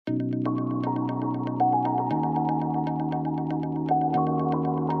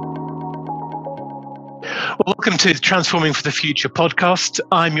Welcome to the Transforming for the Future podcast.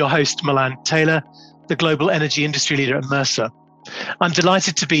 I'm your host, Milan Taylor, the global energy industry leader at Mercer. I'm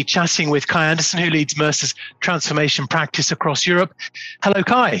delighted to be chatting with Kai Anderson, who leads Mercer's transformation practice across Europe. Hello,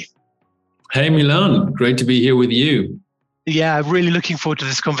 Kai. Hey, Milan. Great to be here with you. Yeah, really looking forward to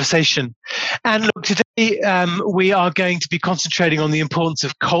this conversation. And look, today we are going to be concentrating on the importance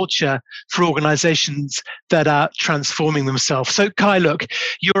of culture for organizations that are transforming themselves. So Kai, look,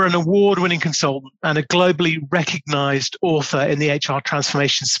 you're an award-winning consultant and a globally recognized author in the HR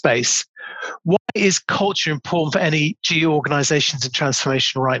transformation space. Why is culture important for any organizations in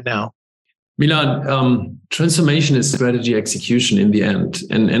transformation right now? Milan, transformation is strategy execution in the end.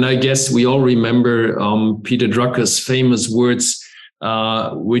 And I guess we all remember Peter Drucker's famous words,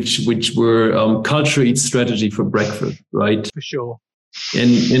 which were culture eats strategy for breakfast, right? For sure.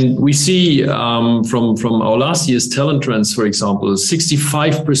 And we see from our last year's talent trends, for example,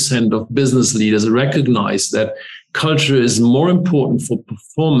 65% of business leaders recognize that culture is more important for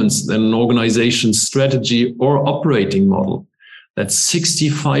performance than an organization's strategy or operating model. That's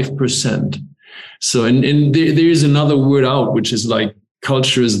 65%. So, and there is another word out, which is like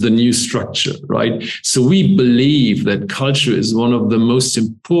culture is the new structure, right? So we believe that culture is one of the most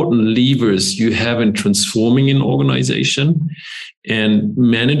important levers you have in transforming an organization, and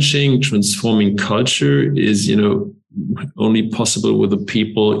managing, transforming culture is, only possible with the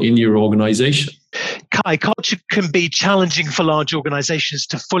people in your organization. Kai, culture can be challenging for large organizations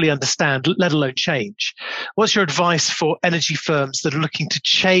to fully understand, let alone change. What's your advice for energy firms that are looking to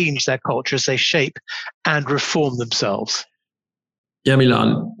change their culture as they shape and reform themselves? Yeah,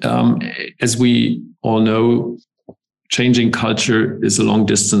 Milan, as we all know, changing culture is a long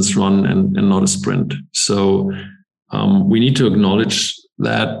distance run and not a sprint. So we need to acknowledge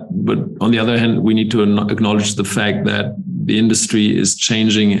that, but on the other hand, we need to acknowledge the fact that the industry is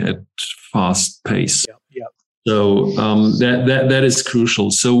changing at fast pace. Yeah. So that is crucial.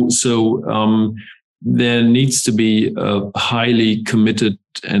 So there needs to be a highly committed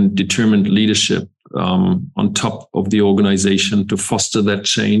and determined leadership on top of the organization to foster that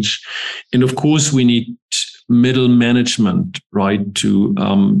change. And of course, we need middle management, right, to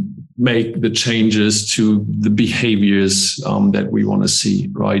make the changes to the behaviors that we want to see,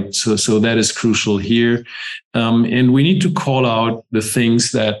 right? So that is crucial here. And we need to call out the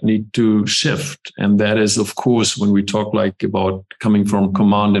things that need to shift. And that is, of course, when we talk like about coming from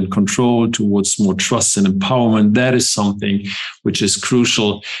command and control towards more trust and empowerment, that is something which is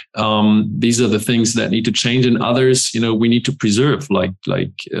crucial. These are the things that need to change, and others, we need to preserve, like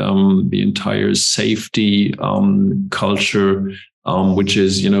the entire safety culture, which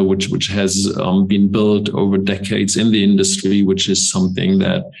is, which has been built over decades in the industry, which is something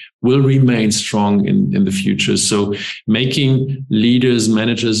that will remain strong in the future. So making leaders,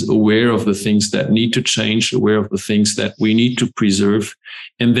 managers aware of the things that need to change, aware of the things that we need to preserve,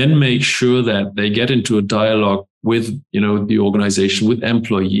 and then make sure that they get into a dialogue with, the organization, with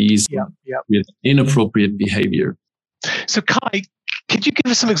employees, with inappropriate behavior. So Kai, could you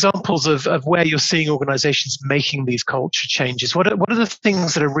give us some examples of where you're seeing organizations making these culture changes? What are the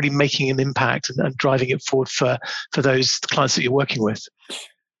things that are really making an impact and driving it forward for those clients that you're working with?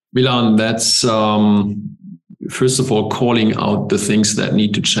 Milan, that's first of all calling out the things that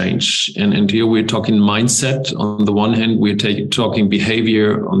need to change. And here we're talking mindset on the one hand, we're talking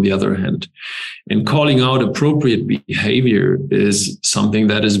behavior on the other hand. And calling out appropriate behavior is something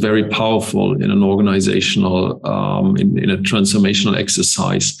that is very powerful in an organizational, in a transformational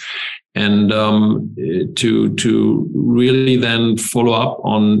exercise. And to really then follow up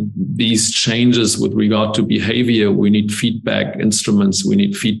on these changes with regard to behavior, we need feedback instruments, we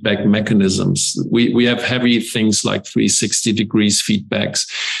need feedback mechanisms. We have heavy things like 360 degrees feedbacks.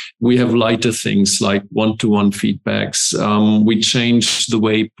 We have lighter things like one-to-one feedbacks. We change the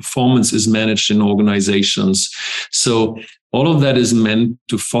way performance is managed in organizations. So all of that is meant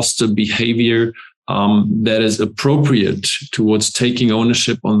to foster behavior that is appropriate towards taking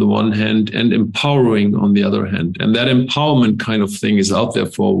ownership on the one hand and empowering on the other hand. And that empowerment kind of thing is out there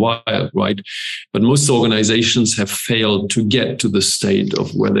for a while, right? But most organizations have failed to get to the state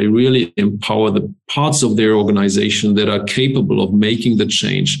of where they really empower the parts of their organization that are capable of making the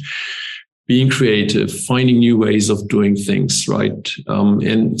change, being creative, finding new ways of doing things, right?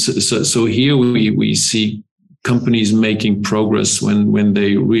 And so here we see companies making progress when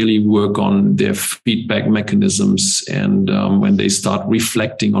they really work on their feedback mechanisms and when they start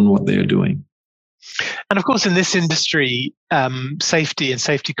reflecting on what they're doing. And of course, in this industry, safety and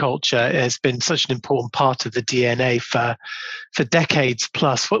safety culture has been such an important part of the DNA for decades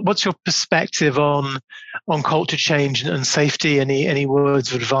plus. What's your perspective on culture change and safety? Any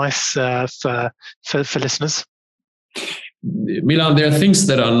words of advice for listeners? Milan, there are things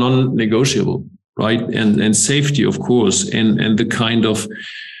that are non-negotiable, right? And safety, of course, and the kind of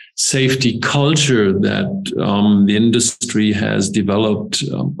safety culture that the industry has developed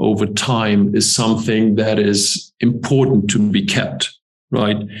over time is something that is important to be kept,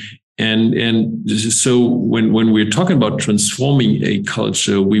 right? And so when we're talking about transforming a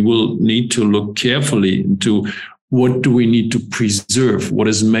culture, we will need to look carefully into what do we need to preserve, what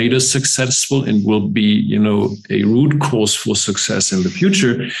has made us successful and will be, a root cause for success in the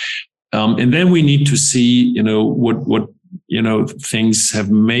future. And then we need to see, what things have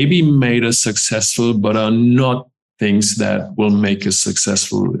maybe made us successful, but are not things that will make us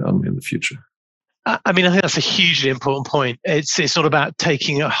successful in the future. I think that's a hugely important point. It's not about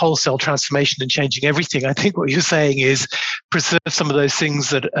taking a wholesale transformation and changing everything. I think what you're saying is preserve some of those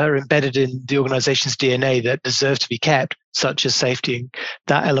things that are embedded in the organization's DNA that deserve to be kept, such as safety and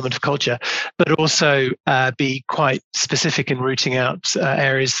that element of culture, but also be quite specific in rooting out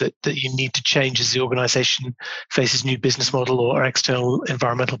areas that you need to change as the organization faces new business model or external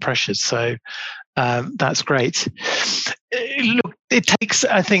environmental pressures. So that's great. Look, it takes,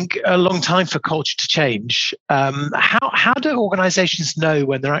 I think, a long time for culture to change. How do organizations know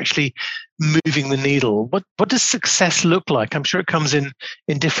when they're actually moving the needle? What does success look like? I'm sure it comes in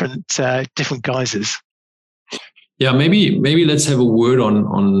different guises. Yeah, maybe let's have a word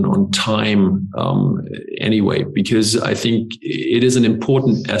on time anyway, because I think it is an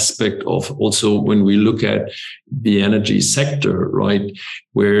important aspect of also when we look at the energy sector, right,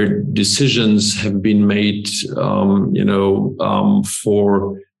 where decisions have been made,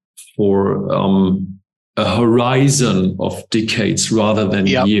 for a horizon of decades rather than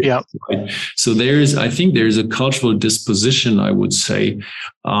years. Yep. Right? So I think there's a cultural disposition, I would say,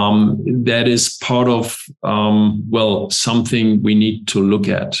 that is part of, something we need to look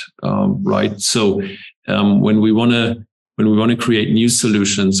at, right? So when we want to create new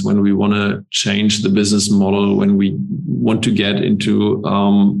solutions, when we want to change the business model, when we want to get into,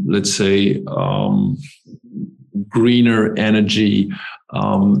 greener energy,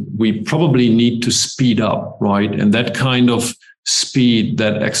 we probably need to speed up, right? And that kind of speed,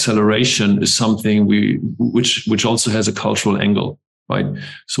 that acceleration is something which also has a cultural angle, right?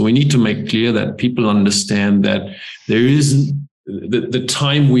 So we need to make clear that people understand that there is the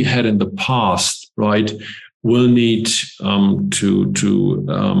time we had in the past, right, will need to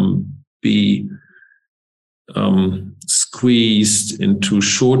be squeezed into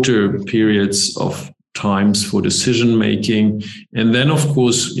shorter periods of times for decision making. And then, of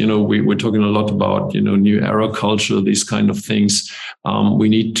course, we're talking a lot about, new era culture, these kind of things. We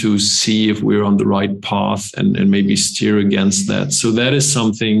need to see if we're on the right path and maybe steer against that. So that is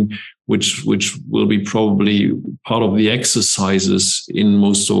something which will be probably part of the exercises in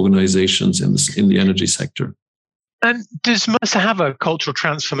most organizations in the energy sector. And does Mercer have a cultural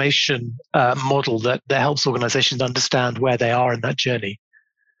transformation model that helps organizations understand where they are in that journey?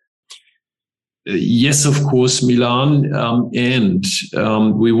 Yes, of course, Milan, and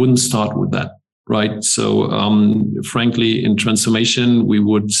we wouldn't start with that, right? So, frankly, in transformation, we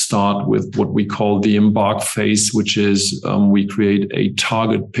would start with what we call the embark phase, which is we create a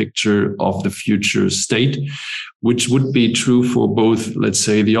target picture of the future state, which would be true for both, let's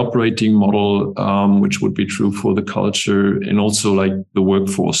say, the operating model, which would be true for the culture, and also like the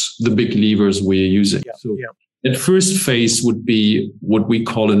workforce, the big levers we're using. Yeah, so, that first phase would be what we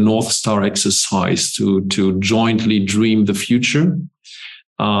call a North Star exercise to jointly dream the future.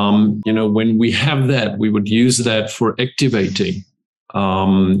 When we have that, we would use that for activating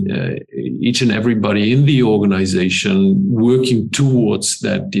each and everybody in the organization working towards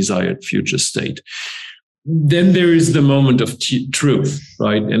that desired future state. Then there is the moment of truth,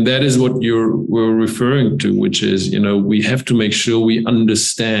 right? And that is what we're referring to, which is, we have to make sure we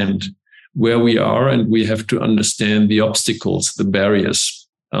understand where we are, and we have to understand the obstacles, the barriers.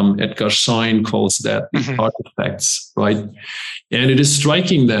 Edgar Schein calls that the artifacts, right? And it is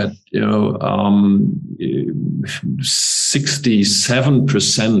striking that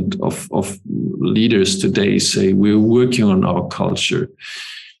 67% of leaders today say we're working on our culture.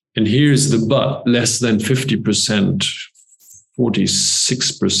 And here's the but: less than 50%,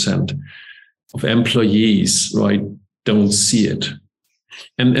 46% of employees, right, don't see it.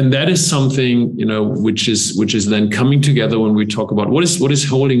 And that is something, which is then coming together when we talk about what is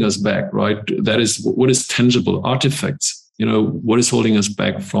holding us back, right? That is what is tangible artifacts, what is holding us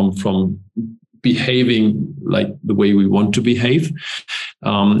back from behaving like the way we want to behave.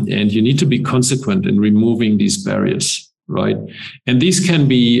 And you need to be consequent in removing these barriers. Right. And these can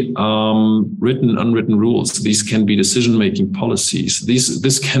be written, unwritten rules. These can be decision-making policies.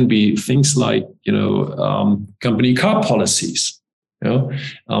 This can be things like, company car policies,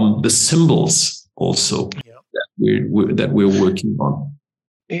 the symbols also that we're working on.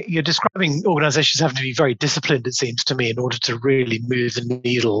 You're describing organizations having to be very disciplined, it seems to me, in order to really move the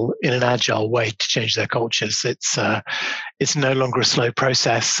needle in an agile way to change their cultures. It's no longer a slow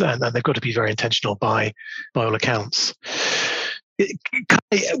process, and they've got to be very intentional by all accounts.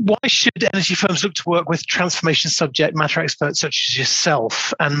 Why should energy firms look to work with transformation subject matter experts such as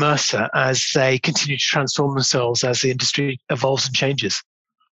yourself and Mercer as they continue to transform themselves as the industry evolves and changes?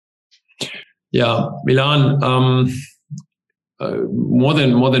 Yeah, Milan. More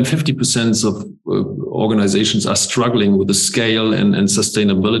than 50% of organizations are struggling with the scale and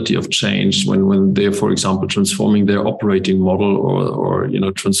sustainability of change when they're, for example, transforming their operating model or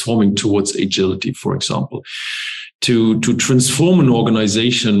transforming towards agility, for example. To transform an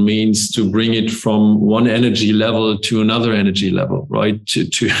organization means to bring it from one energy level to another energy level, right?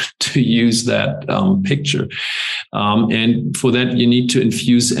 To use that picture, and for that you need to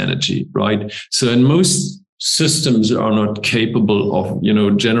infuse energy, right? So in most systems are not capable of,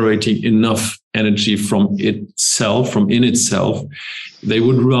 generating enough energy from in itself. They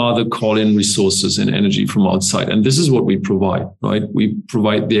would rather call in resources and energy from outside. And this is what we provide, right? We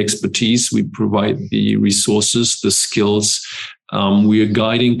provide the expertise, we provide the resources, the skills. We are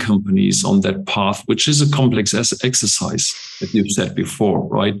guiding companies on that path, which is a complex exercise, as you've said before,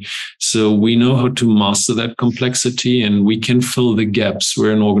 right? So we know how to master that complexity, and we can fill the gaps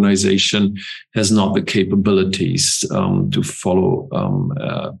where an organization has not the capabilities to follow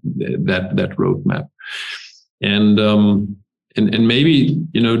that roadmap. And maybe,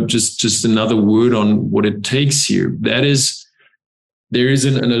 just another word on what it takes here. That is, there is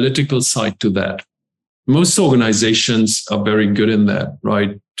an analytical side to that. Most organizations are very good in that,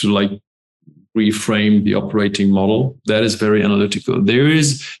 right? To reframe the operating model. That is very analytical. There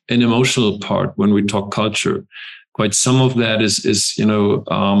is an emotional part when we talk culture. Quite some of that is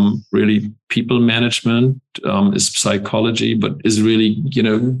really people management, is psychology, but is really,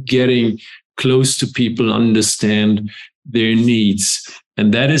 getting close to people, understand their needs.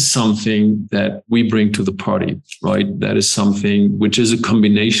 And that is something that we bring to the party, right? That is something which is a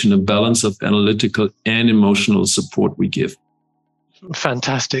combination, a balance of analytical and emotional support we give.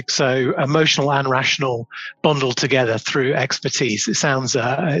 Fantastic. So emotional and rational bundled together through expertise. It sounds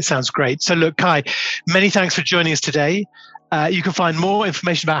great. So look, Kai, many thanks for joining us today. You can find more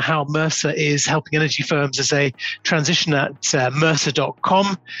information about how Mercer is helping energy firms as they transition at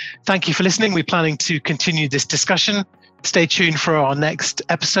mercer.com. Thank you for listening. We're planning to continue this discussion. Stay tuned for our next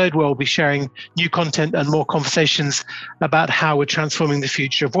episode where we'll be sharing new content and more conversations about how we're transforming the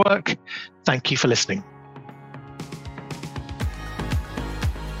future of work. Thank you for listening.